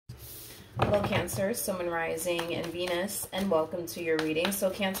Hello Cancer, Sun, Moon, Rising, and Venus, and welcome to your reading. So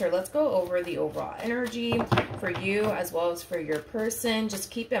Cancer, let's go over the overall energy for you as well as for your person. Just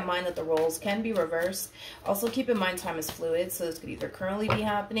keep in mind that the roles can be reversed. Also keep in mind time is fluid, so this could either currently be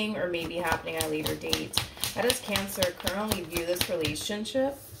happening or maybe happening at a later date. How does Cancer currently view this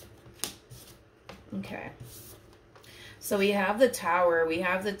relationship? Okay. So we have the Tower, we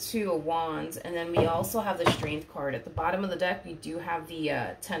have the Two of Wands, and then we also have the Strength card. At the bottom of the deck, we do have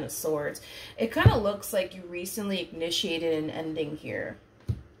the Ten of Swords. It kind of looks like you recently initiated an ending here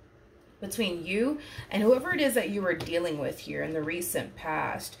between you and whoever it is that you were dealing with here in the recent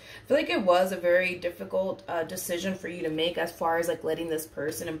past. I feel like it was a very difficult decision for you to make as far as like letting this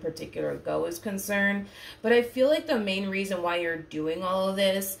person in particular go is concerned. But I feel like the main reason why you're doing all of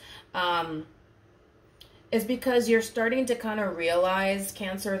this is because you're starting to kind of realize,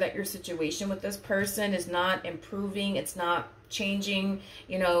 Cancer, that your situation with this person is not improving. It's not changing,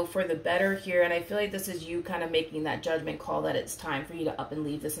 you know, for the better here. And I feel like this is you kind of making that judgment call that it's time for you to up and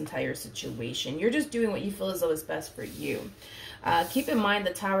leave this entire situation. You're just doing what you feel as though is best for you. Keep in mind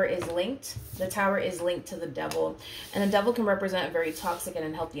the Tower is linked. The Tower is linked to the Devil. And the Devil can represent a very toxic and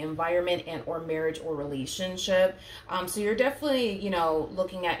unhealthy environment and or marriage or relationship. So you're definitely, you know,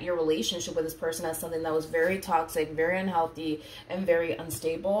 looking at your relationship with this person as something that was very toxic, very unhealthy, and very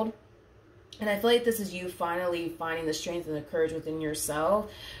unstable. And I feel like this is you finally finding the strength and the courage within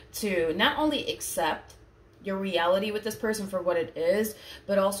yourself to not only accept your reality with this person for what it is,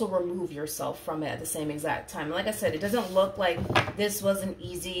 but also remove yourself from it at the same exact time. And like I said, it doesn't look like this was an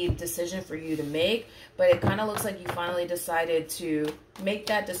easy decision for you to make, but it kind of looks like you finally decided to make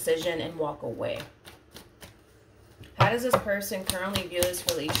that decision and walk away. How does this person currently view this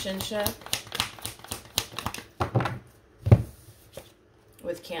relationship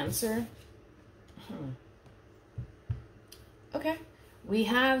with Cancer? Okay. We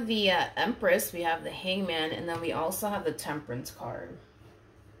have the Empress, we have the Hangman, and then we also have the Temperance card.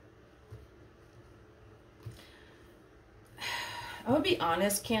 I'm going to be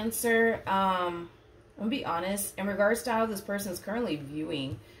honest, Cancer. I'm going to be honest. In regards to how this person is currently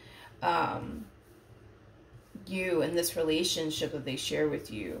viewing you and this relationship that they share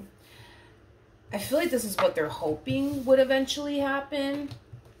with you, I feel like this is what they're hoping would eventually happen.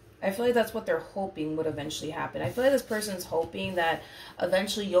 I feel like that's what they're hoping would eventually happen. I feel like this person's hoping that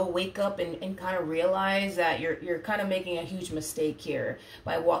eventually you'll wake up and kind of realize that you're kind of making a huge mistake here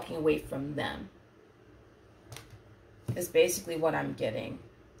by walking away from them. Is basically what I'm getting.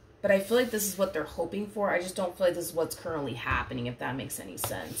 But I feel like this is what they're hoping for. I just don't feel like this is what's currently happening, if that makes any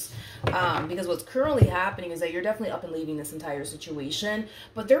sense. Because what's currently happening is that you're definitely up and leaving this entire situation.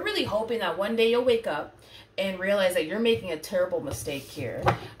 But they're really hoping that one day you'll wake up and realize that you're making a terrible mistake here.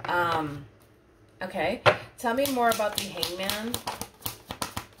 Okay. Tell me more about the Hangman.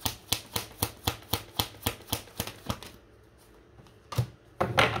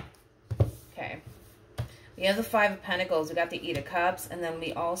 Okay. We have the Five of Pentacles. We got the Eight of Cups. And then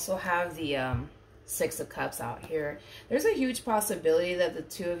we also have the Six of Cups out here. There's a huge possibility that the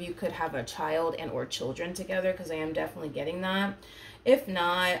two of you could have a child and or children together, because I am definitely getting that. If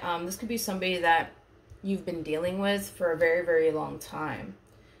not, this could be somebody that you've been dealing with for a very, very long time.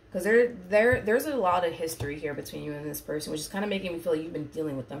 Because there's a lot of history here between you and this person, which is kind of making me feel like you've been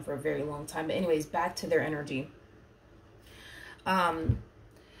dealing with them for a very long time. But anyways, back to their energy.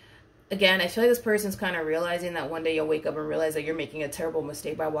 Again, I feel like this person's kind of realizing that one day you'll wake up and realize that you're making a terrible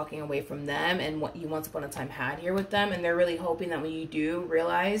mistake by walking away from them and what you once upon a time had here with them. And they're really hoping that when you do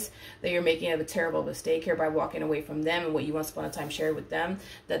realize that you're making a terrible mistake here by walking away from them and what you once upon a time shared with them,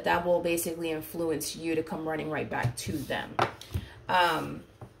 that that will basically influence you to come running right back to them.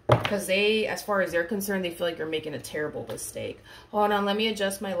 Because they, as far as they're concerned, they feel like you're making a terrible mistake. Hold on, let me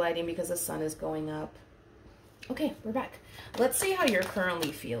adjust my lighting because the sun is going up. Okay, we're back. Let's see how you're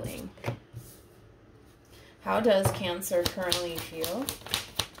currently feeling. How does Cancer currently feel?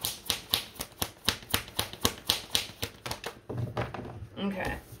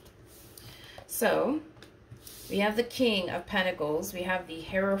 Okay. So, we have the King of Pentacles, we have the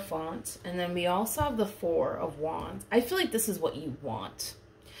Hierophant, and then we also have the Four of Wands. I feel like this is what you want.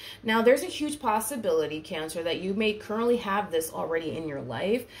 Now, there's a huge possibility, Cancer, that you may currently have this already in your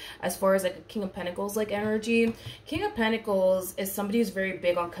life as far as like a King of Pentacles like energy. King of Pentacles is somebody who's very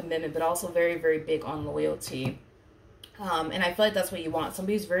big on commitment, but also very, very big on loyalty. And I feel like that's what you want.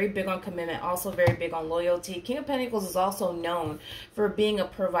 Somebody who's very big on commitment, also very big on loyalty. King of Pentacles is also known for being a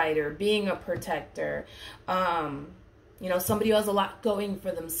provider, being a protector, You know, somebody who has a lot going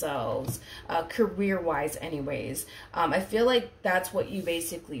for themselves, career-wise anyways. I feel like that's what you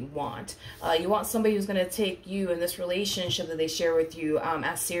basically want. You want somebody who's going to take you in this relationship that they share with you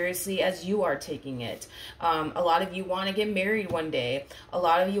as seriously as you are taking it. A lot of you want to get married one day. A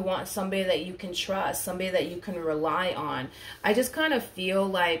lot of you want somebody that you can trust, somebody that you can rely on. I just kind of feel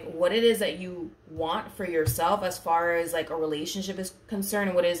like what it is that you want for yourself as far as like a relationship is concerned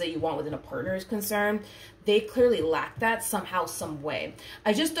and what it is that you want within a partner is concerned, they clearly lack that somehow, some way.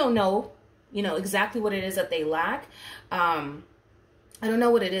 I just don't know, you know, exactly what it is that they lack. I don't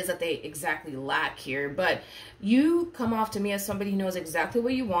know what it is that they exactly lack here, but you come off to me as somebody who knows exactly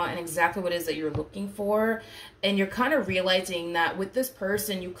what you want and exactly what it is that you're looking for. And you're kind of realizing that with this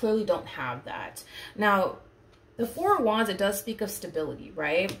person, you clearly don't have that. Now, the Four of Wands, it does speak of stability,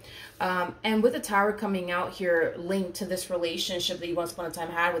 right? And with the Tower coming out here linked to this relationship that you once upon a time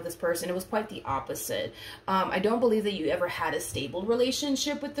had with this person, it was quite the opposite. I don't believe that you ever had a stable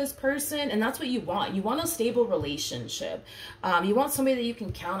relationship with this person, and that's what you want. You want a stable relationship. You want somebody that you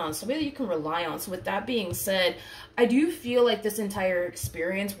can count on, somebody that you can rely on. So with that being said, I do feel like this entire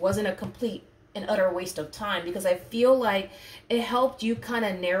experience wasn't a complete and utter waste of time, because I feel like it helped you kind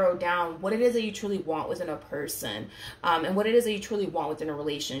of narrow down what it is that you truly want within a person, and what it is that you truly want within a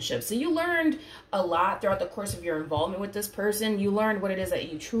relationship. So you learned a lot throughout the course of your involvement with this person. You learned what it is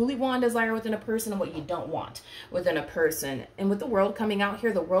that you truly want, desire within a person, and what you don't want within a person. And with the World coming out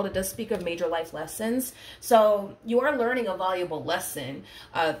here, the World, it does speak of major life lessons. So you are learning a valuable lesson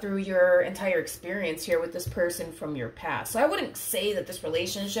through your entire experience here with this person from your past. So I wouldn't say that this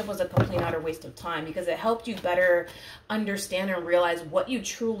relationship was a complete and utter waste of time, because it helped you better understand and realize what you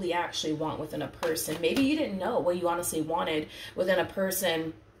truly actually want within a person. Maybe you didn't know what you honestly wanted within a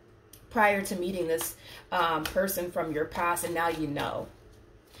person prior to meeting this person from your past, and now you know.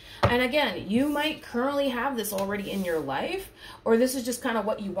 And again, you might currently have this already in your life, or this is just kind of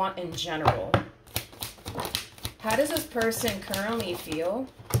what you want in general. How does this person currently feel?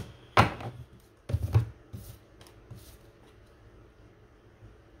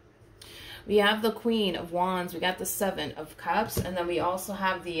 We have the Queen of Wands, we got the Seven of Cups, and then we also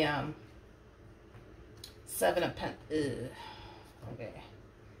have the Seven of Pentacles. Okay.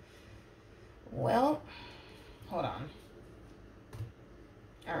 Well, hold on.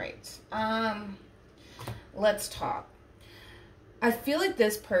 All right. Let's talk. I feel like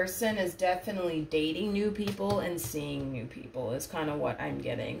this person is definitely dating new people and seeing new people is kind of what I'm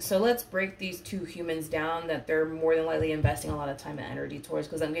getting. So let's break these two humans down that they're more than likely investing a lot of time and energy towards,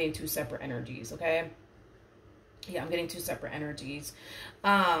 because I'm getting two separate energies, okay? Yeah, I'm getting two separate energies.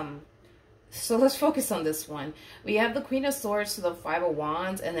 So let's focus on this one. We have the Queen of Swords to the Five of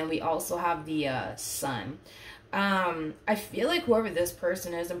Wands, and then we also have the Sun. I feel like whoever this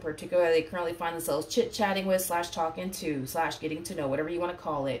person is in particular, they currently find themselves chit-chatting with, / talking to, / getting to know, whatever you want to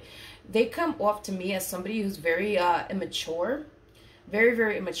call it. They come off to me as somebody who's very immature, very,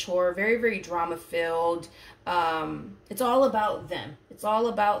 very immature, very, very drama-filled. It's all about them. It's all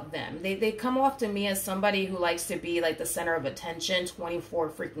about them. They come off to me as somebody who likes to be like the center of attention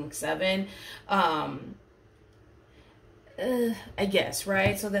 24/7. I guess,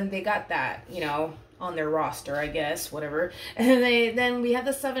 right? So then they got that, you know, on their roster, I guess, whatever. And then we have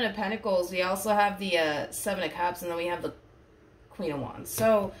the Seven of Pentacles. We also have the Seven of Cups, and then we have the Queen of Wands.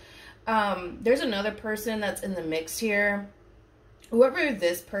 So there's another person that's in the mix here. Whoever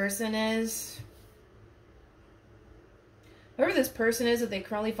this person is that they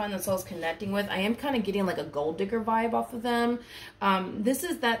currently find themselves connecting with, I am kind of getting like a gold digger vibe off of them. This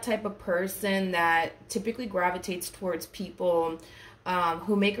is that type of person that typically gravitates towards people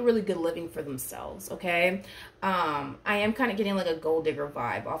who make a really good living for themselves, okay? I am kind of getting like a gold digger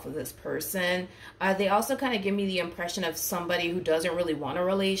vibe off of this person. They also kind of give me the impression of somebody who doesn't really want a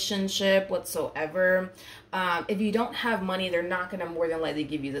relationship whatsoever. If you don't have money, they're not going to more than likely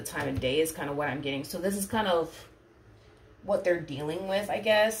give you the time of day is kind of what I'm getting. So this is kind of what they're dealing with, I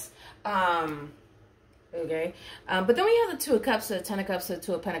guess. Okay. But then we have the Two of Cups to the Ten of Cups to the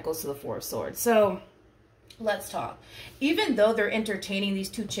Two of Pentacles to the Four of Swords. So let's talk. Even though they're entertaining these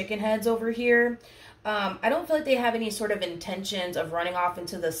two chicken heads over here, I don't feel like they have any sort of intentions of running off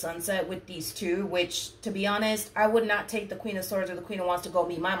into the sunset with these two, which, to be honest, I would not take the Queen of Swords or the Queen of Wands to go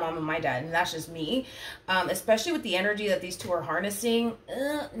meet my mom and my dad, and that's just me. Especially with the energy that these two are harnessing.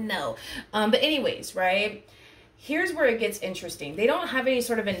 No. But anyways, right? Here's where it gets interesting. They don't have any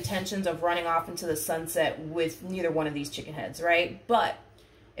sort of intentions of running off into the sunset with neither one of these chicken heads, right? But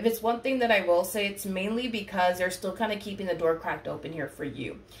If it's one thing that I will say, it's mainly because they're still kind of keeping the door cracked open here for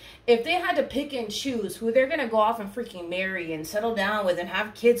you. If they had to pick and choose who they're going to go off and freaking marry and settle down with and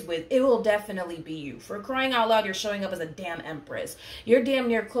have kids with, it will definitely be you. For crying out loud, you're showing up as a damn empress. You're damn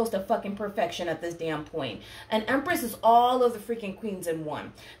near close to fucking perfection at this damn point. An empress is all of the freaking queens in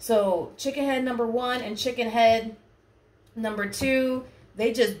one. So chicken head number 1 and chicken head number 2,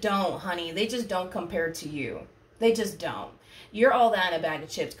 they just don't, honey. They just don't compare to you. They just don't. You're all that in a bag of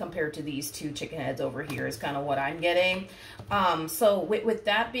chips compared to these 2 chicken heads over here is kind of what I'm getting. So with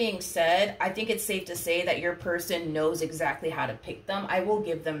that being said, I think it's safe to say that your person knows exactly how to pick them. I will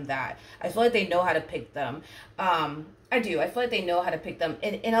give them that. I feel like they know how to pick them. I do. I feel like they know how to pick them.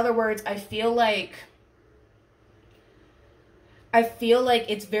 In other words, I feel like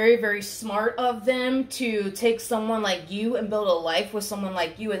it's very, very smart of them to take someone like you and build a life with someone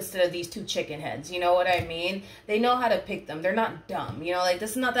like you instead of these 2 chicken heads. You know what I mean? They know how to pick them. They're not dumb. You know, like,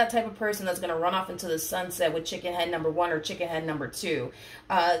 this is not that type of person that's going to run off into the sunset with chicken head number 1 or chicken head number 2.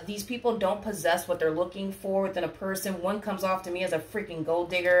 These people don't possess what they're looking for within a person. One comes off to me as a freaking gold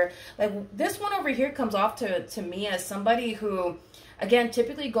digger. Like, this one over here comes off to me as somebody who, again,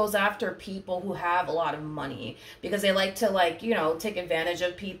 typically goes after people who have a lot of money because they like to, like, you know, take advantage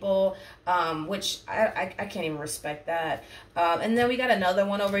of people, which I can't even respect that. And then we got another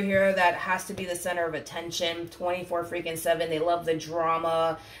one over here that has to be the center of attention 24/7. They love the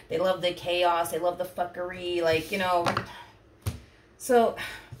drama. They love the chaos. They love the fuckery. Like, you know, so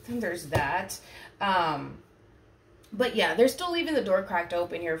there's that. But yeah, they're still leaving the door cracked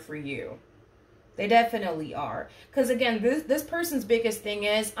open here for you. They definitely are. Because again, this person's biggest thing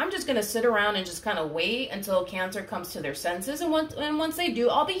is, I'm just going to sit around and just kind of wait until Cancer comes to their senses. And once they do,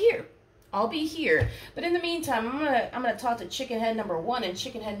 I'll be here. I'll be here. But in the meantime, I'm gonna talk to chicken head number 1 and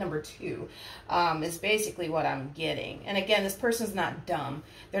chicken head number 2. Is basically what I'm getting. And again, this person's not dumb.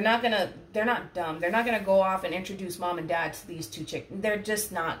 They're not dumb. They're not gonna go off and introduce mom and dad to these 2 chickens. They're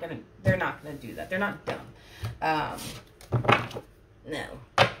just not gonna. They're not gonna do that. They're not dumb. No.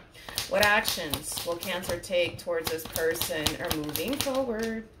 What actions will Cancer take towards this person or moving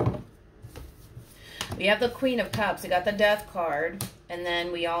forward? We have the Queen of Cups. We got the Death card. And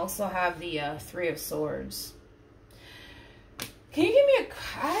then we also have the 3 of Swords. Can you give me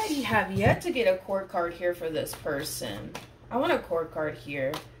a... I have yet to get a court card here for this person. I want a court card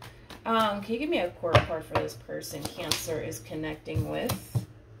here. Can you give me a court card for this person Cancer is connecting with?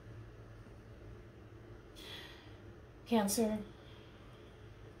 Cancer.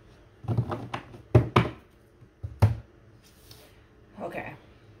 Okay.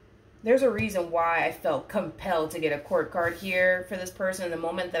 There's a reason why I felt compelled to get a court card here for this person. The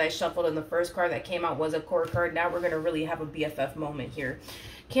moment that I shuffled in the first card that came out was a court card. Now we're going to really have a BFF moment here.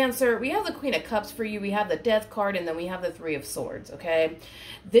 Cancer, we have the Queen of Cups for you. We have the Death card, and then we have the 3 of Swords, okay?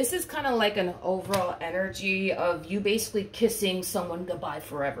 This is kind of like an overall energy of you basically kissing someone goodbye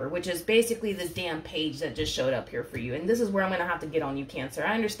forever, which is basically this damn page that just showed up here for you. And this is where I'm going to have to get on you, Cancer.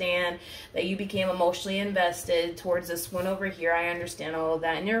 I understand that you became emotionally invested towards this one over here. I understand all of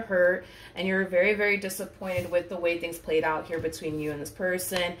that, and you're hurt, and you're very, very disappointed with the way things played out here between you and this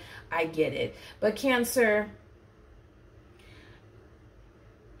person. I get it. But Cancer...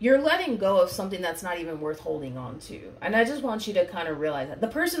 you're letting go of something that's not even worth holding on to. And I just want you to kind of realize that. The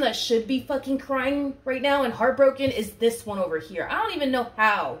person that should be fucking crying right now and heartbroken is this one over here. I don't even know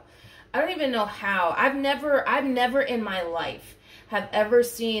how. I don't even know how. I've never in my life have ever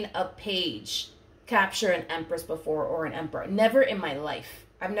seen a page capture an Empress before or an Emperor. Never in my life.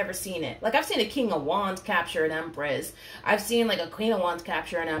 I've never seen it. Like, I've seen a King of Wands capture an Empress. I've seen like a Queen of Wands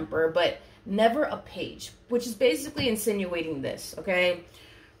capture an Emperor, but never a page, which is basically insinuating this, okay?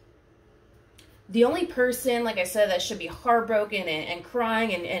 The only person, like I said, that should be heartbroken and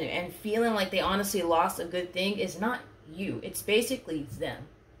crying and feeling like they honestly lost a good thing is not you. It's basically them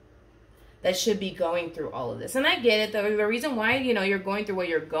that should be going through all of this. And I get it. The reason why, you know, you're going through what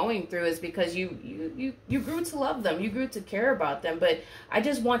you're going through is because you grew to love them. You grew to care about them. But I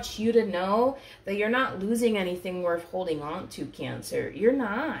just want you to know that you're not losing anything worth holding on to, Cancer. You're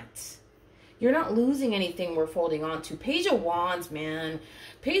not. You're not losing anything worth holding on to. Page of Wands, man.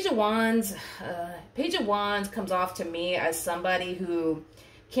 Page of Wands comes off to me as somebody who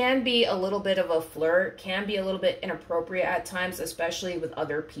can be a little bit of a flirt, can be a little bit inappropriate at times, especially with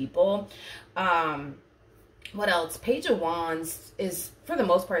other people. What else? Page of Wands is, for the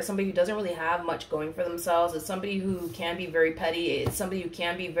most part, somebody who doesn't really have much going for themselves. It's somebody who can be very petty. It's somebody who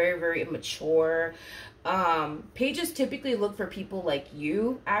can be very, very immature. Pages typically look for people like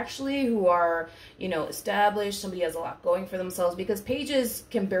you, actually, who are, you know, established, somebody has a lot going for themselves, because pages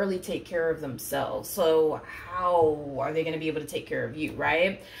can barely take care of themselves. So how are they going to be able to take care of you,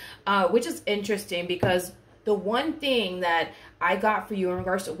 right? Which is interesting, because the one thing that I got for you in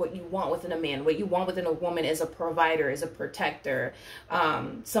regards to what you want within a man, what you want within a woman, is a provider, is a protector,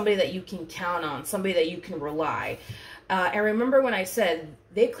 somebody that you can count on, somebody that you can rely. And remember when I said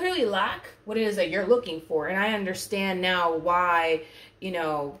they clearly lack what it is that you're looking for. And I understand now why, you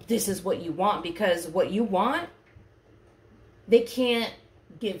know, this is what you want, because what you want, they can't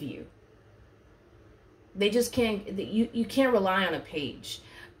give you. They just can't, you can't rely on a page.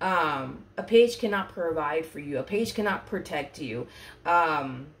 A page cannot provide for you. A page cannot protect you.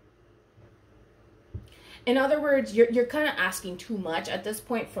 In other words, you're kind of asking too much at this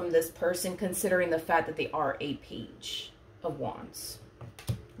point from this person, considering the fact that they are a page of wands.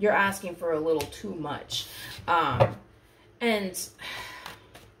 You're asking for a little too much. And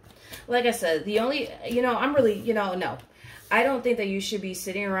like I said, the only, you know, I'm really, you know, no. I don't think that you should be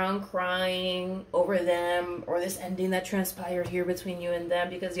sitting around crying over them or this ending that transpired here between you and them,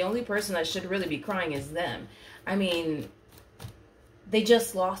 because the only person that should really be crying is them. I mean, they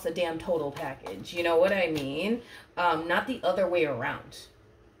just lost a damn total package. You know what I mean? Not the other way around.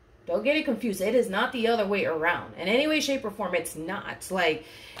 Don't get it confused. It is not the other way around. In any way, shape, or form, it's not. Like,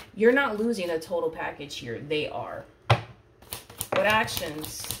 you're not losing a total package here. They are. What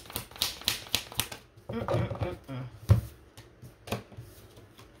actions?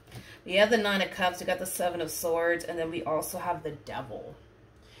 We have the Nine of Cups. We got the Seven of Swords. And then we also have the Devil.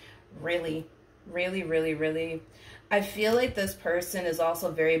 Really, really, really, really. I feel like this person is also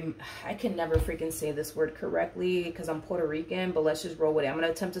very, I can never freaking say this word correctly because I'm Puerto Rican, but let's just roll with it. I'm going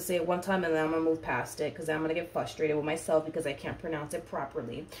to attempt to say it one time and then I'm going to move past it because I'm going to get frustrated with myself because I can't pronounce it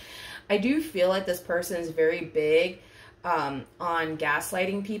properly. I do feel like this person is very big on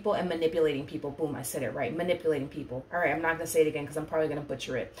gaslighting people and manipulating people. Boom, I said it right. Manipulating people. All right, I'm not going to say it again because I'm probably going to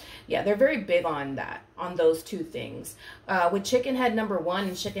butcher it. Yeah, they're very big on that, on those two things. With chicken head number 1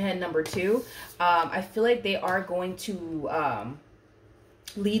 and chicken head number 2, I feel like they are going to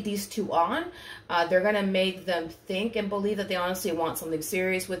lead these two on. They're going to make them think and believe that they honestly want something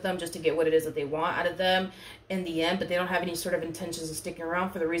serious with them just to get what it is that they want out of them in the end, but they don't have any sort of intentions of sticking around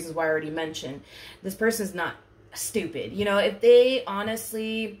for the reasons why I already mentioned. This person's not stupid. You know, if they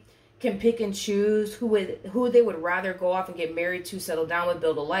honestly can pick and choose who they would rather go off and get married to, settle down with,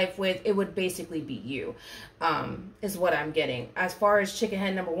 build a life with, it would basically be you, is what I'm getting. As far as chicken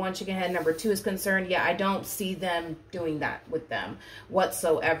head number 1, chicken head number 2 is concerned, yeah, I don't see them doing that with them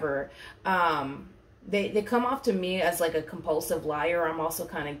whatsoever. They come off to me as like a compulsive liar. I'm also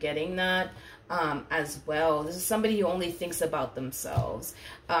kind of getting that as well. This is somebody who only thinks about themselves.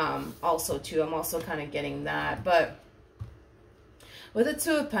 Also too, I'm also kind of getting that. But with the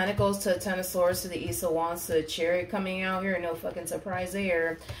Two of Pentacles to the Ten of Swords to the Ace of Wands to the Chariot coming out here, no fucking surprise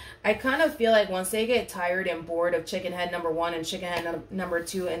there. I kind of feel like once they get tired and bored of chicken head number 1 and chicken head number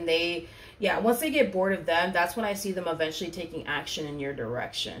 2, and once they get bored of them, that's when I see them eventually taking action in your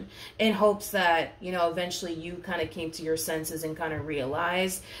direction, in hopes that, you know, eventually you kind of came to your senses and kind of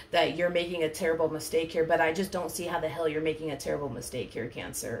realized that you're making a terrible mistake here. But I just don't see how the hell you're making a terrible mistake here,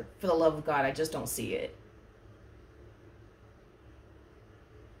 Cancer. For the love of God, I just don't see it.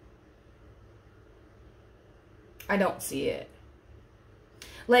 I don't see it.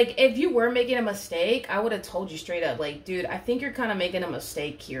 Like, if you were making a mistake, I would have told you straight up, like, dude, I think you're kind of making a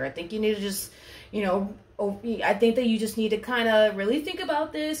mistake here. I think you need to just, you know, I think that you just need to kind of really think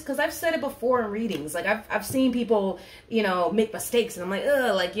about this, because I've said it before in readings. Like, I've seen people, you know, make mistakes, and I'm like,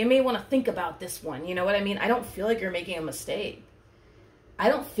 ugh, like, you may want to think about this one. You know what I mean? I don't feel like you're making a mistake. I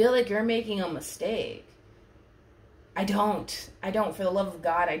don't feel like you're making a mistake. I don't. For the love of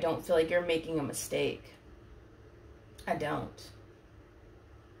God, I don't feel like you're making a mistake. I don't.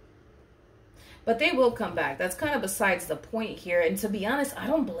 But they will come back. That's kind of besides the point here. And to be honest, I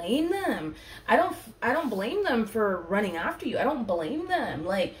don't blame them. I don't blame them for running after you. I don't blame them.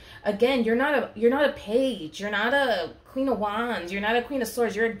 Like, again, you're not a page. You're not a Queen of Wands. You're not a Queen of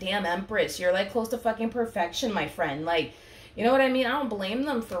Swords. You're a damn Empress. You're like close to fucking perfection, my friend. Like, you know what I mean? I don't blame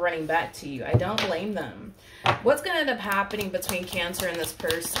them for running back to you. I don't blame them. What's going to end up happening between Cancer and this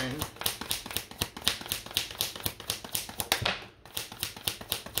person?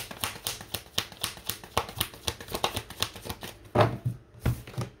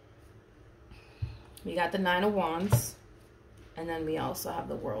 We got the Nine of Wands, and then we also have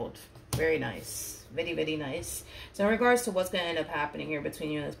the World. Very nice. Very, very nice. So in regards to what's going to end up happening here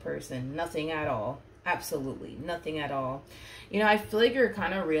between you and this person, nothing at all. Absolutely nothing at all. You know, I feel like you're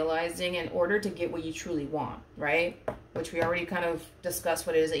kind of realizing in order to get what you truly want, right? Which we already kind of discussed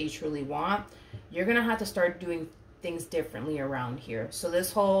what it is that you truly want. You're going to have to start doing things differently around here. So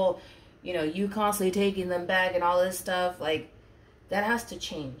this whole, you know, you constantly taking them back and all this stuff, like, that has to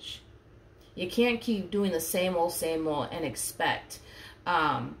change. You can't keep doing the same old and expect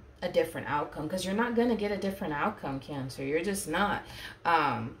a different outcome, because you're not going to get a different outcome, Cancer. You're just not.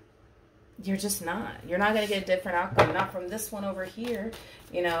 You're just not. You're not going to get a different outcome. Not from this one over here,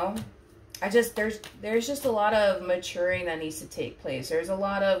 you know. There's just a lot of maturing that needs to take place. There's a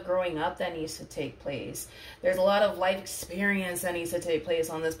lot of growing up that needs to take place. There's a lot of life experience that needs to take place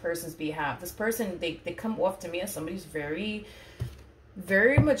on this person's behalf. This person, they come off to me as somebody who's very,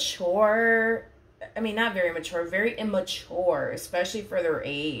 very mature. I mean, not very mature, very immature, especially for their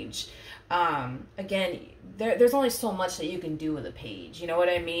age. Again, there's only so much that you can do with a page. You know what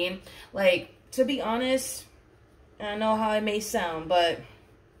I mean? Like, to be honest, I know how it may sound, but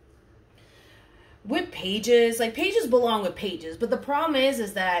with pages, like, pages belong with pages. But the problem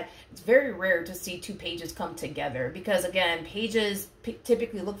is that it's very rare to see two pages come together. Because, again, pages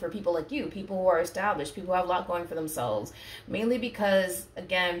typically look for people like you, people who are established, people who have a lot going for themselves. Mainly because,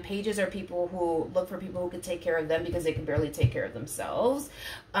 again, pages are people who look for people who can take care of them because they can barely take care of themselves.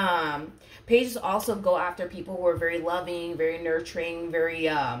 Pages also go after people who are very loving, very nurturing, very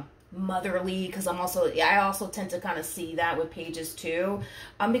motherly, because I also tend to kind of see that with pages too,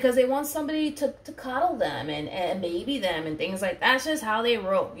 because they want somebody to cuddle them and baby them and things like that. That's just how they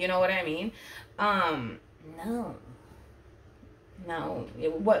roll, you know what I mean? No,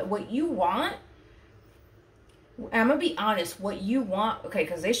 what you want, I'm gonna be honest, what you want, okay,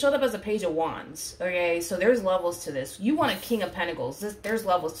 because they showed up as a Page of Wands, okay, so there's levels to this. You want a King of Pentacles, there's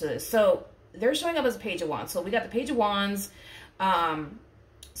levels to this. So they're showing up as a Page of Wands. So we got the Page of Wands,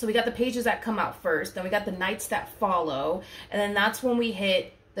 so we got the pages that come out first, then we got the knights that follow, and then that's when we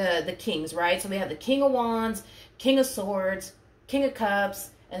hit the kings, right? So we have the King of Wands, King of Swords, King of Cups,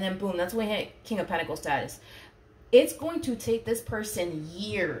 and then boom, that's when we hit King of Pentacles status. It's going to take this person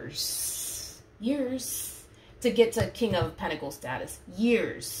years to get to King of Pentacles status.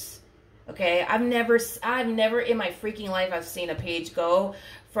 Years. Okay? I've never in my freaking life I've seen a page go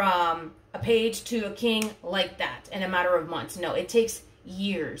from a page to a king like that in a matter of months. No, it takes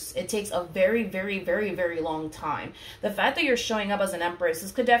years. It takes a very, very, very, very long time. The fact that you're showing up as an Empress,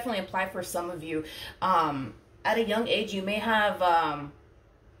 this could definitely apply for some of you. At a young age, you may have,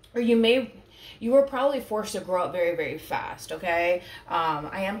 you were probably forced to grow up very, very fast, okay?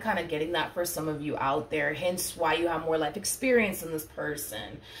 I am kind of getting that for some of you out there, hence why you have more life experience than this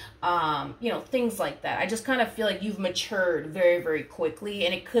person. You know, things like that. I just kind of feel like you've matured very, very quickly,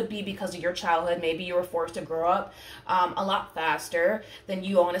 and it could be because of your childhood. Maybe you were forced to grow up a lot faster than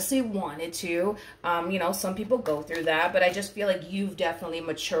you honestly wanted to. You know, some people go through that, but I just feel like you've definitely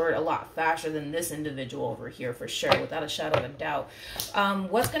matured a lot faster than this individual over here, for sure, without a shadow of a doubt.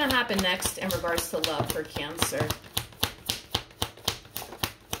 What's going to happen next in regards to love for Cancer?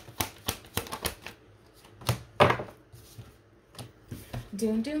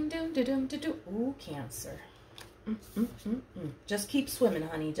 Doom, doom, doom, doom, doom, doom. Ooh, Cancer. Just keep swimming,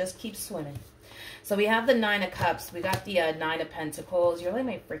 honey. Just keep swimming. So we have the Nine of Cups. We got the Nine of Pentacles. You're like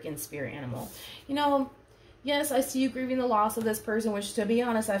my freaking spirit animal. You know, yes, I see you grieving the loss of this person, which, to be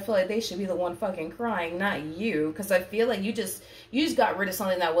honest, I feel like they should be the one fucking crying, not you. Because I feel like you just got rid of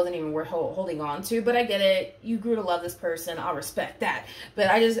something that wasn't even worth holding on to. But I get it. You grew to love this person. I'll respect that.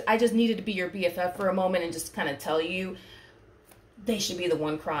 But I just needed to be your BFF for a moment and just kind of tell you they should be the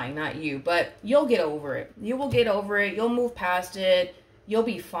one crying, not you. But you'll get over it. You will get over it. You'll move past it. You'll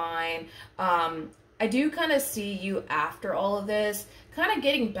be fine. I do kind of see you after all of this kind of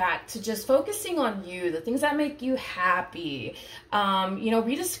getting back to just focusing on you, the things that make you happy, you know,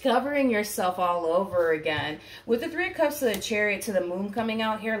 rediscovering yourself all over again. With the Three of Cups to the Chariot to the Moon coming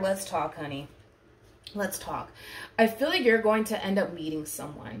out here, let's talk, honey. Let's talk. I feel like you're going to end up meeting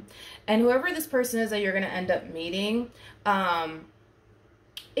someone. And whoever this person is that you're going to end up meeting,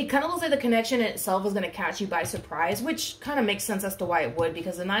 it kind of looks like the connection itself is going to catch you by surprise, which kind of makes sense as to why it would,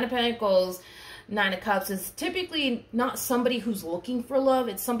 because the Nine of Pentacles, Nine of Cups is typically not somebody who's looking for love.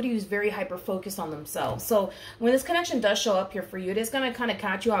 It's somebody who's very hyper-focused on themselves. So when this connection does show up here for you, it is going to kind of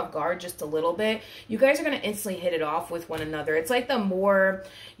catch you off guard just a little bit. You guys are going to instantly hit it off with one another. It's like the more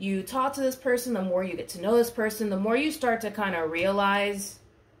you talk to this person, the more you get to know this person, the more you start to kind of realize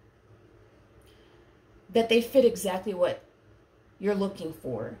that they fit exactly what you're looking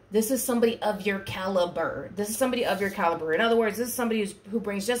for. This is somebody of your caliber. This is somebody of your caliber. In other words, this is somebody who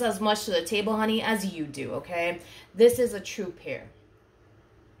brings just as much to the table, honey, as you do, okay? This is a true pair.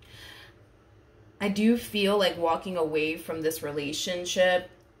 I do feel like walking away from this relationship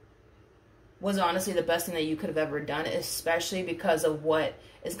was honestly the best thing that you could have ever done, especially because of what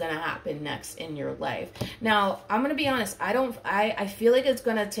is going to happen next in your life. Now, I'm going to be honest. I feel like it's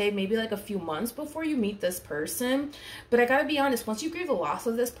going to take maybe like a few months before you meet this person. But I got to be honest, once you grieve the loss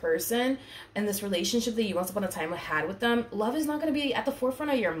of this person and this relationship that you once upon a time had with them, love is not going to be at the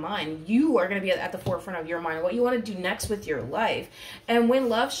forefront of your mind. You are going to be at the forefront of your mind, what you want to do next with your life. And when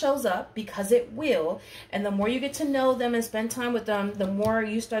love shows up, because it will, and the more you get to know them and spend time with them, the more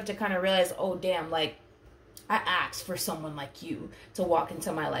you start to kind of realize, oh, damn, like, I asked for someone like you to walk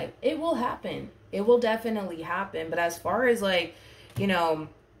into my life. It will happen. It will definitely happen. But as far as like, you know,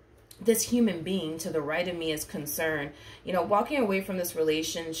 this human being to the right of me is concerned, you know, walking away from this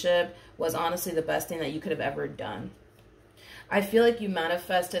relationship was honestly the best thing that you could have ever done. I feel like you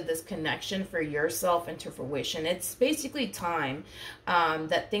manifested this connection for yourself into fruition. It's basically time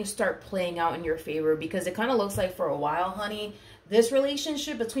that things start playing out in your favor, because it kind of looks like for a while, honey, this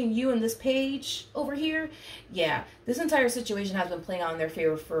relationship between you and this page over here, yeah, this entire situation has been playing out in their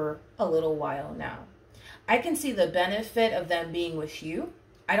favor for a little while now. I can see the benefit of them being with you.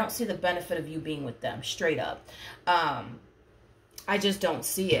 I don't see the benefit of you being with them, straight up. I just don't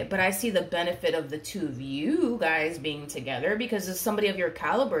see it. But I see the benefit of the two of you guys being together, because there's somebody of your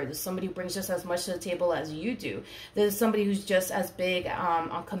caliber. There's somebody who brings just as much to the table as you do. There's somebody who's just as big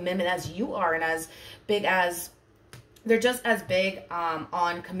on commitment as you are, and as big as... they're just as big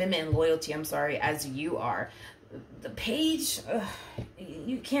on commitment and loyalty, as you are. The page,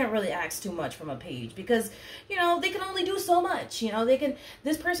 you can't really ask too much from a page, because, you know, they can only do so much. You know,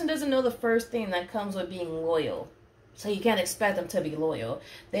 this person doesn't know the first thing that comes with being loyal. So you can't expect them to be loyal.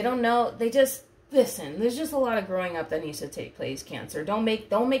 They don't know. They just, listen, there's just a lot of growing up that needs to take place, Cancer. Don't make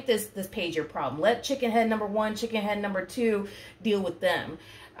this page your problem. Let chicken head number 1, chicken head number 2 deal with them.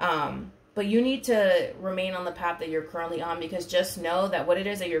 But you need to remain on the path that you're currently on, because just know that what it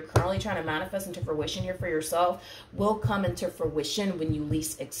is that you're currently trying to manifest into fruition here for yourself will come into fruition when you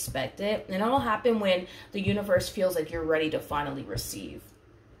least expect it. And it'll happen when the universe feels like you're ready to finally receive.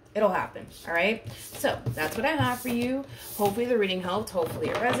 It'll happen. All right. So that's what I have for you. Hopefully the reading helped. Hopefully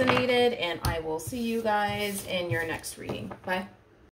it resonated. And I will see you guys in your next reading. Bye.